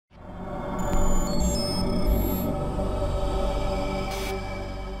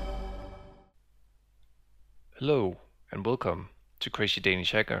Hello and welcome to Crazy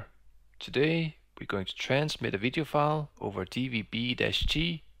Danish Hacker. Today we're going to transmit a video file over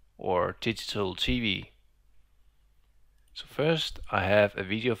DVB-T or digital TV. So first I have a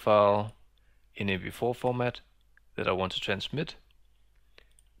video file in MP4 format that I want to transmit.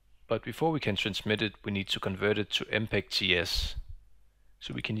 But before we can transmit it, we need to convert it to mpegts.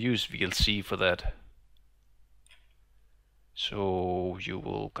 So we can use VLC for that. So you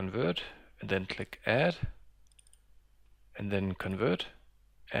will convert and then click add and then convert,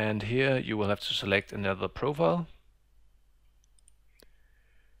 and here you will have to select another profile,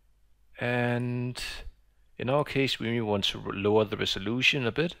 and in our case we want to lower the resolution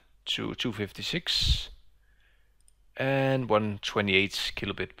a bit to 256 and 128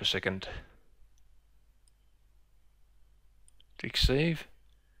 kilobit per second. Click save,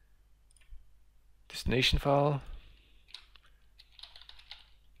 destination file,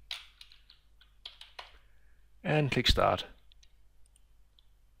 and click start.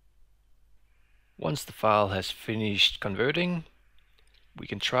 Once the file has finished converting, we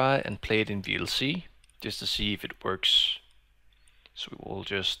can try and play it in VLC just to see if it works. So we will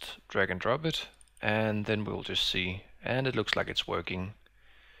just drag and drop it, and then we'll just see, and it looks like it's working.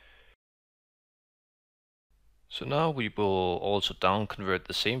 So now we will also down convert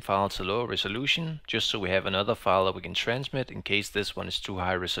the same file to lower resolution, just so we have another file that we can transmit in case this one is too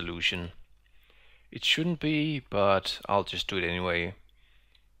high resolution. It shouldn't be, but I'll just do it anyway.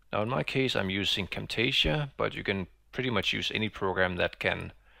 Now in my case I'm using Camtasia, but you can pretty much use any program that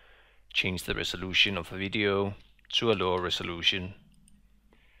can change the resolution of a video to a lower resolution.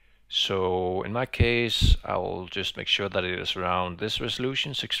 So in my case I'll just make sure that it is around this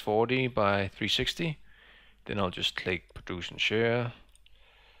resolution, 640 by 360. Then I'll just click produce and share,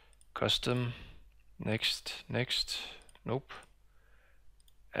 custom, next, nope,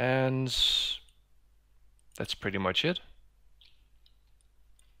 and that's pretty much it.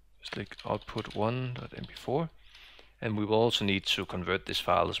 Just click output1.mp4, and we will also need to convert this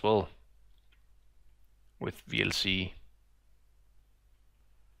file as well with VLC.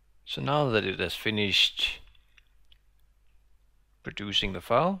 So now that it has finished producing the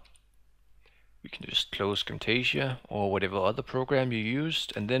file, we can just close Camtasia or whatever other program you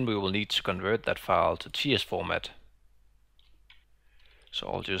used, and then we will need to convert that file to TS format. So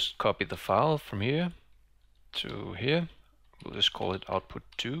I'll just copy the file from here to here. We'll just call it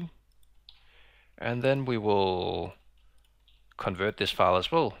output2, and then we will convert this file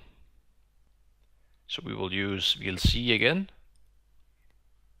as well. So we will use VLC again,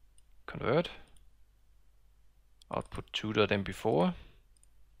 convert, output2.mp4,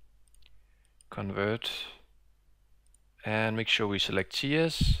 convert, and make sure we select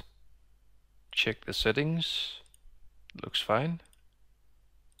TS, check the settings, looks fine.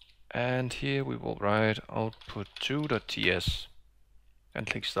 And here we will write output2.ts and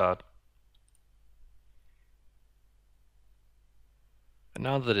click start. And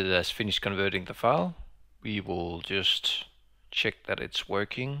now that it has finished converting the file, we will just check that it's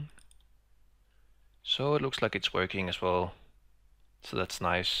working. So it looks like it's working as well. So that's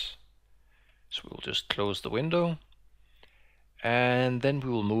nice. So we'll just close the window, and then we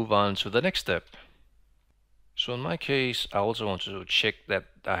will move on to the next step. So in my case, I also want to check that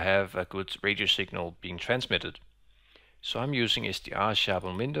I have a good radio signal being transmitted. So I'm using SDR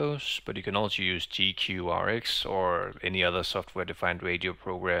on Windows, but you can also use gqrx or any other software-defined radio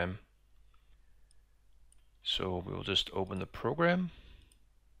program. So we'll just open the program.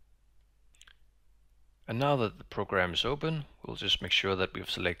 And now that the program is open, we'll just make sure that we've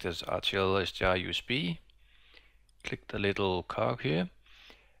selected RTL-SDR USB. Click the little cog here,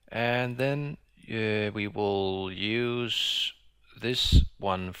 and then we will use this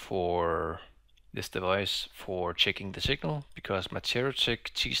one for this device for checking the signal, because my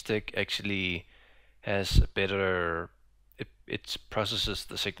Teratech T-Stick actually has a better, it processes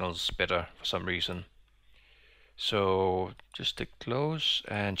the signals better for some reason. So just click close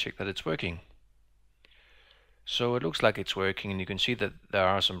and check that it's working. So it looks like it's working, and you can see that there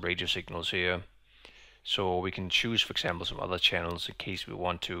are some radio signals here. So we can choose, for example, some other channels in case we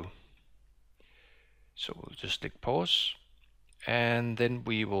want to. So we'll just click pause, and then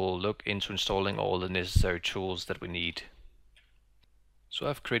we will look into installing all the necessary tools that we need. So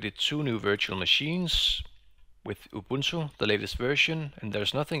I've created 2 new virtual machines with Ubuntu, the latest version, and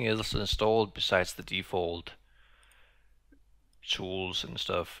there's nothing else installed besides the default tools and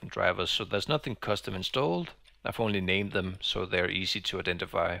stuff and drivers. So there's nothing custom installed. I've only named them so they're easy to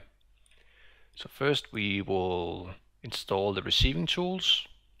identify. So first we will install the receiving tools,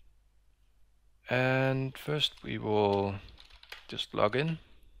 and first we will just log in,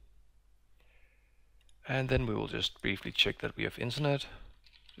 And then we will just briefly check that we have internet.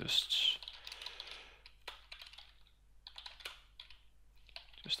 Just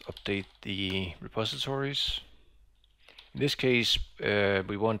update the repositories. In this case,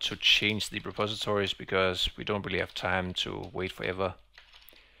 we want to change the repositories because we don't really have time to wait forever.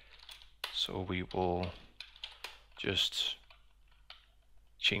 So we will just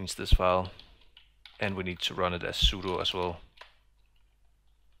change this file, and we need to run it as sudo as well.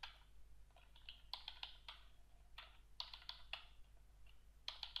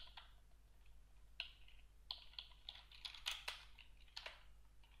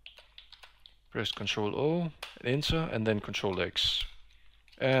 Press Ctrl O and enter, and then Ctrl X.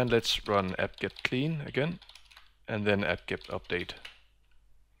 And let's run apt-get clean again, and then apt-get update.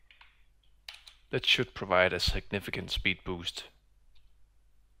 That should provide a significant speed boost.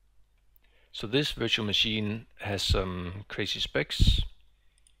 So this virtual machine has some crazy specs,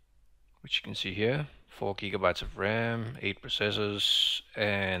 which you can see here. 4 GB of RAM, 8 processors,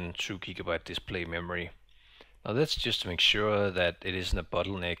 and 2 GB display memory. Now that's just to make sure that it isn't a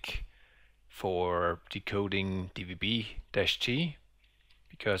bottleneck for decoding DVB-T,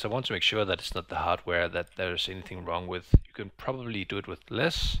 because I want to make sure that it's not the hardware that there's anything wrong with. You can probably do it with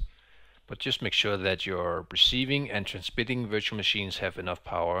less, but just make sure that your receiving and transmitting virtual machines have enough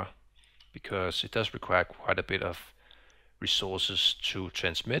power, because it does require quite a bit of resources to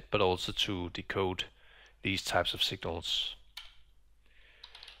transmit, but also to decode these types of signals.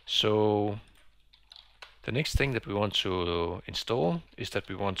 So the next thing that we want to install is that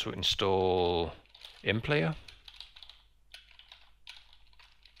we want to install mplayer.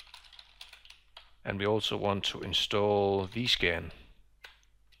 And we also want to install vscan.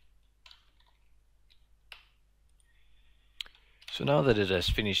 So now that it has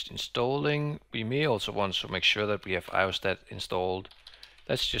finished installing, we may also want to make sure that we have iostat installed.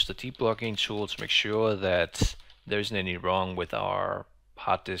 That's just a debugging tool to make sure that there isn't any wrong with our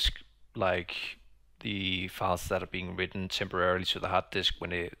hard disk, like the files that are being written temporarily to the hard disk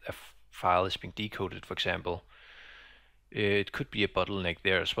when a file is being decoded, for example. It could be a bottleneck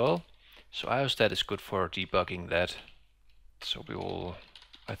there as well. So iostat is good for debugging that. So we will,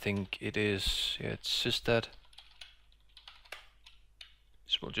 I think it is, yeah, it's sysdat.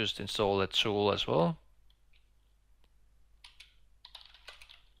 So we'll just install that tool as well.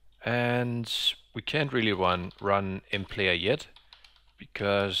 And we can't really run mplayer yet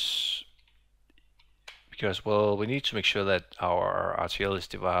because well, we need to make sure that our RTLS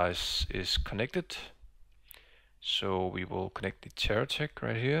device is connected. So we will connect the Teratech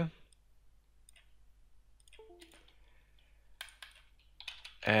right here.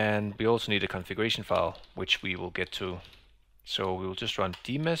 And we also need a configuration file, which we will get to. So we will just run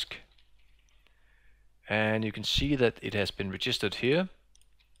dmesk, and you can see that it has been registered here.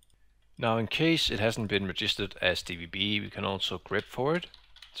 Now in case it hasn't been registered as DVB, we can also grep for it.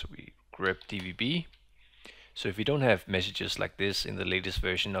 So we grep DVB. So if you don't have messages like this in the latest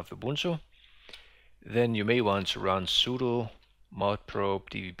version of Ubuntu, then you may want to run sudo modprobe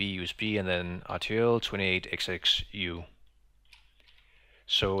dvb usb and then rtl28xxu.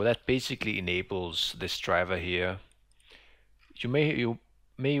 So that basically enables this driver here. You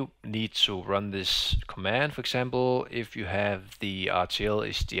may need to run this command, for example, if you have the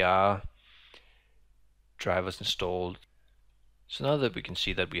rtl-sdr drivers installed. So now that we can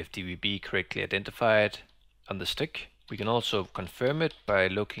see that we have DVB correctly identified on the stick, we can also confirm it by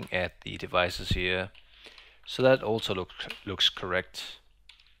looking at the devices here. So that also looks correct,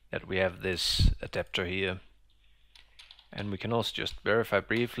 that we have this adapter here. And we can also just verify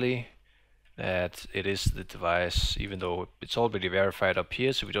briefly that it is the device, even though it's already verified up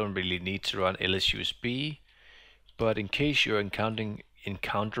here, so we don't really need to run lsusb. But in case you're encountering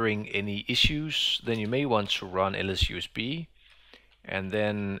any issues, then you may want to run lsusb and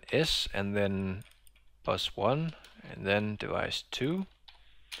then s and then bus 1 and then device 2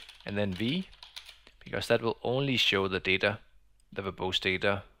 and then v, because that will only show the data, the verbose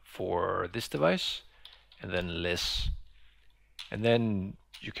data for this device, and then less. And then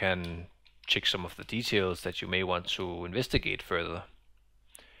you can check some of the details that you may want to investigate further.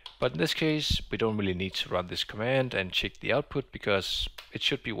 But in this case, we don't really need to run this command and check the output because it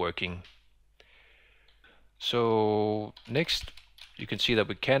should be working. So next, you can see that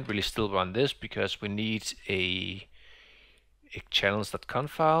we can't really still run this because we need a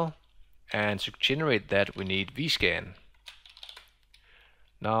channels.conf file, and to generate that we need vscan.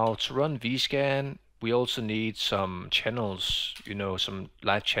 Now to run vscan, we also need some channels, some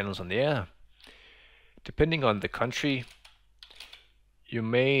live channels on the air. Depending on the country, you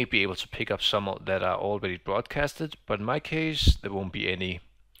may be able to pick up some that are already broadcasted, but in my case, there won't be any.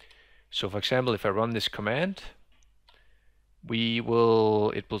 So for example, if I run this command, it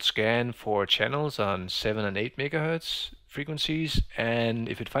will scan for channels on 7 and 8 megahertz frequencies, and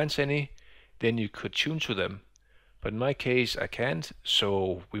if it finds any, then you could tune to them. But in my case, I can't,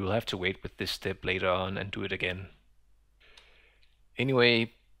 so we will have to wait with this step later on and do it again.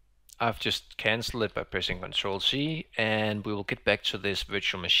 Anyway, I've just cancelled it by pressing Ctrl-C, and we will get back to this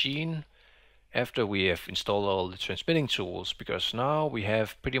virtual machine after we have installed all the transmitting tools, because now we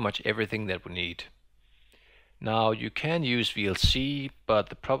have pretty much everything that we need. Now you can use VLC, but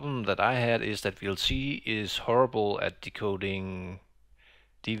the problem that I had is that VLC is horrible at decoding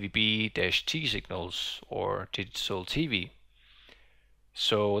DVB-T signals or digital TV.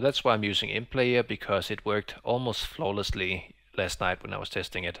 So that's why I'm using mplayer, because it worked almost flawlessly last night when I was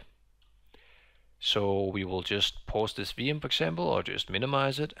testing it. So we will just pause this VM, for example, or just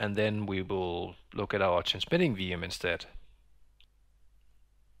minimize it, and then we will look at our transmitting VM instead.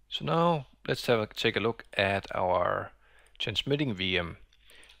 So now let's take a look at our transmitting VM,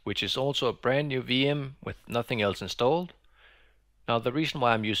 which is also a brand new VM with nothing else installed. Now the reason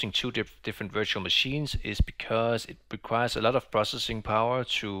why I'm using two different virtual machines is because it requires a lot of processing power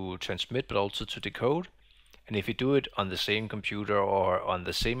to transmit, but also to decode. And if you do it on the same computer or on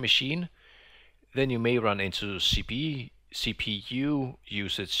the same machine, then you may run into CPU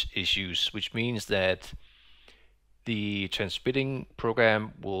usage issues, which means that the transmitting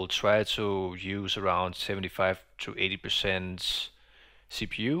program will try to use around 75 to 80%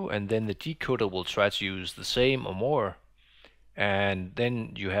 CPU, and then the decoder will try to use the same or more. And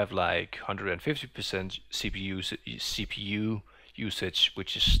then you have like 150% CPU usage,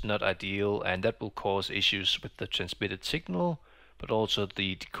 which is not ideal, and that will cause issues with the transmitted signal, but also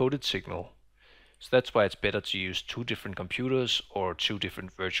the decoded signal. So that's why it's better to use two different computers or two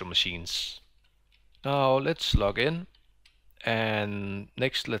different virtual machines. Now let's log in, and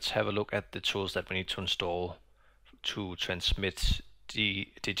next let's have a look at the tools that we need to install to transmit the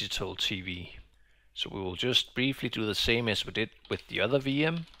digital TV. So we will just briefly do the same as we did with the other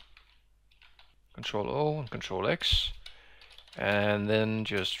VM. Control O and Control X, and then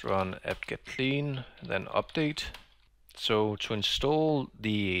just run apt-get clean, then update. So to install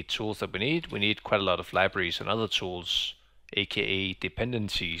the tools that we need quite a lot of libraries and other tools, aka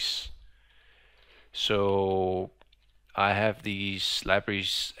dependencies. So I have these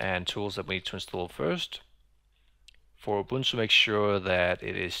libraries and tools that we need to install first. For Ubuntu, make sure that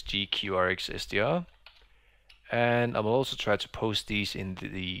it is gqrx-sdr. And I will also try to post these in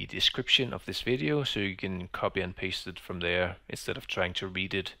the description of this video, so you can copy and paste it from there instead of trying to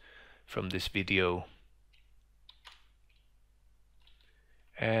read it from this video.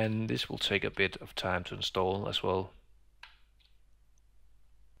 And this will take a bit of time to install as well.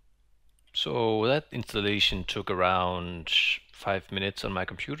 So that installation took around 5 minutes on my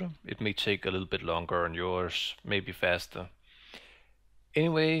computer. It may take a little bit longer on yours, maybe faster.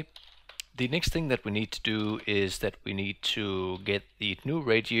 Anyway, the next thing that we need to do is that we need to get the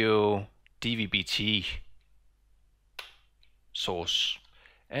gnuradio-dev source,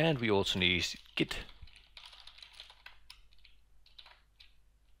 and we also need git.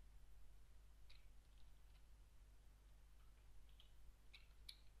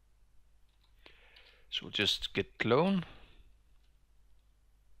 So we'll just git clone,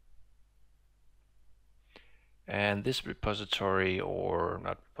 and this repository, or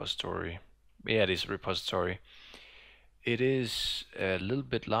not repository, yeah, it is a repository. It is a little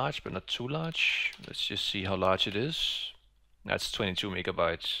bit large, but not too large. Let's just see how large it is. That's 22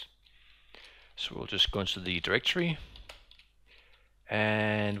 megabytes. So we'll just go into the directory,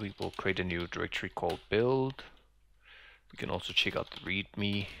 and we will create a new directory called build. We can also check out the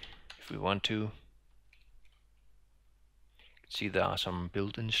readme if we want to. See, there are some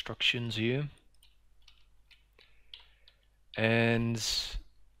build instructions here. And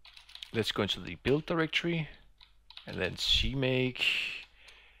let's go into the build directory, and then cmake,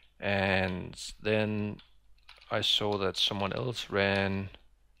 and then I saw that someone else ran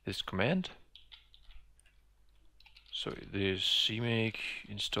this command. So this cmake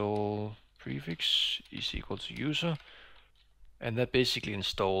install prefix is equal to user, and that basically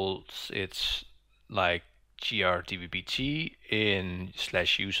installs it like gr-dvbt in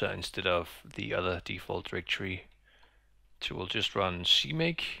 /user instead of the other default directory. So we'll just run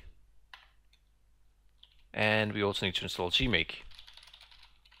cmake, and we also need to install cmake.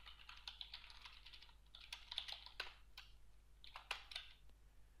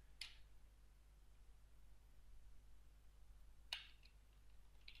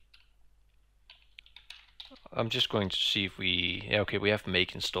 I'm just going to see if we, yeah, okay, we have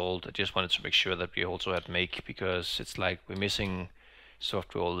make installed. I just wanted to make sure that we also had make, because it's like we're missing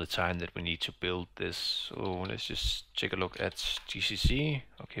software all the time that we need to build this. So let's just take a look at GCC.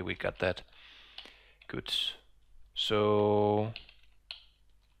 Okay, we got that. Good. So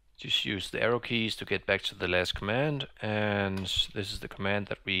just use the arrow keys to get back to the last command, and this is the command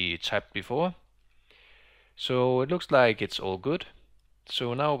that we typed before. So it looks like it's all good.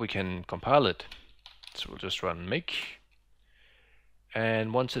 So now we can compile it. So we'll just run make,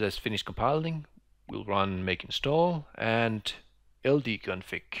 and once it has finished compiling, we'll run make install and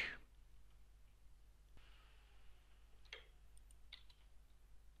ld-config.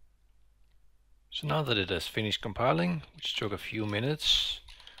 So now that it has finished compiling, which took a few minutes,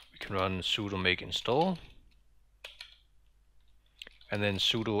 we can run sudo make install and then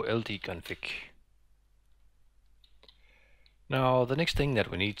sudo ld-config. Now the next thing that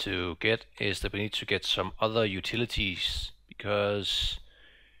we need to get is that we need to get some other utilities, because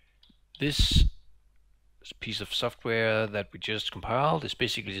this piece of software that we just compiled is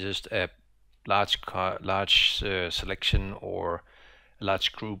basically just a large selection or a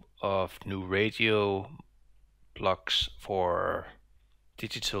large group of new radio blocks for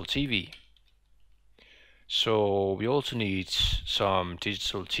digital TV. So we also need some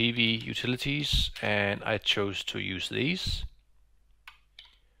digital TV utilities, and I chose to use these.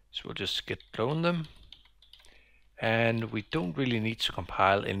 So we'll just git clone them, and we don't really need to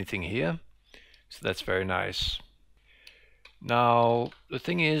compile anything here, so that's very nice. Now the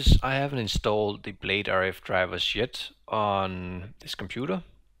thing is, I haven't installed the BladeRF drivers yet on this computer,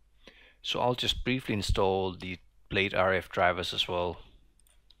 so I'll just briefly install the BladeRF drivers as well.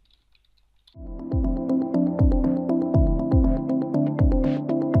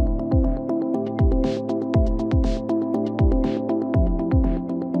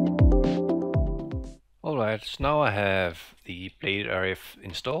 Alright, so now I have the BladeRF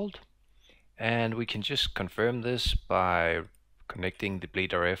installed, and we can just confirm this by connecting the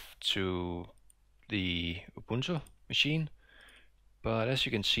BladeRF to the Ubuntu machine. But as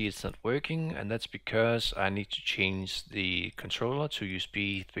you can see, it's not working, and that's because I need to change the controller to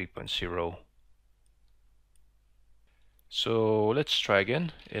USB 3.0. So let's try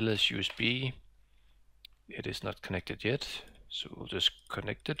again. ls-usb. It is not connected yet, so we'll just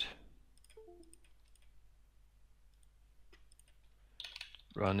connect it.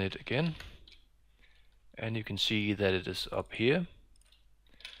 Run it again, and you can see that it is up here.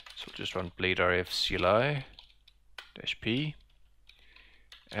 So we'll just run BladeRF CLI-P,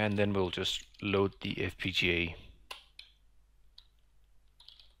 and then we'll just load the FPGA.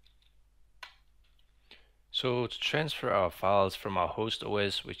 So to transfer our files from our host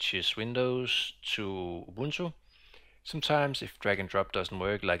OS, which is Windows, to Ubuntu, sometimes if drag and drop doesn't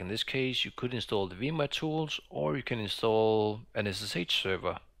work, like in this case, you could install the VMware tools, or you can install an SSH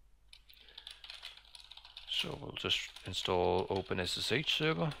server. So we'll just install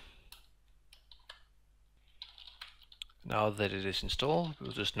openssh-server. Now that it is installed,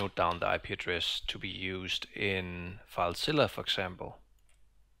 we'll just note down the IP address to be used in Filezilla, for example.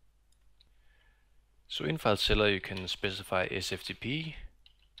 So in Filezilla you can specify SFTP,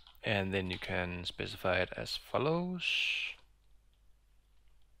 and then you can specify it as follows.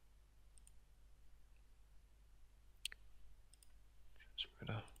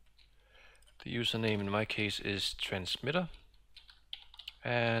 The username in my case is transmitter,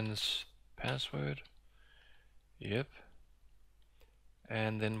 and password, yep.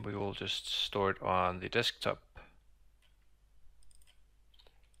 And then we will just store it on the desktop.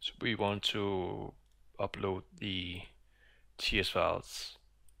 So we want to upload the TS files.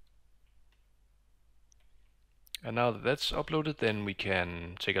 And now that that's uploaded, then we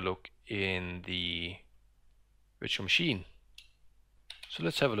can take a look in the virtual machine. So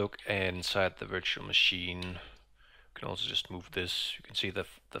let's have a look inside the virtual machine. We can also just move this. You can see the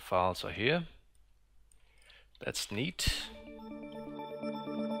files are here. That's neat.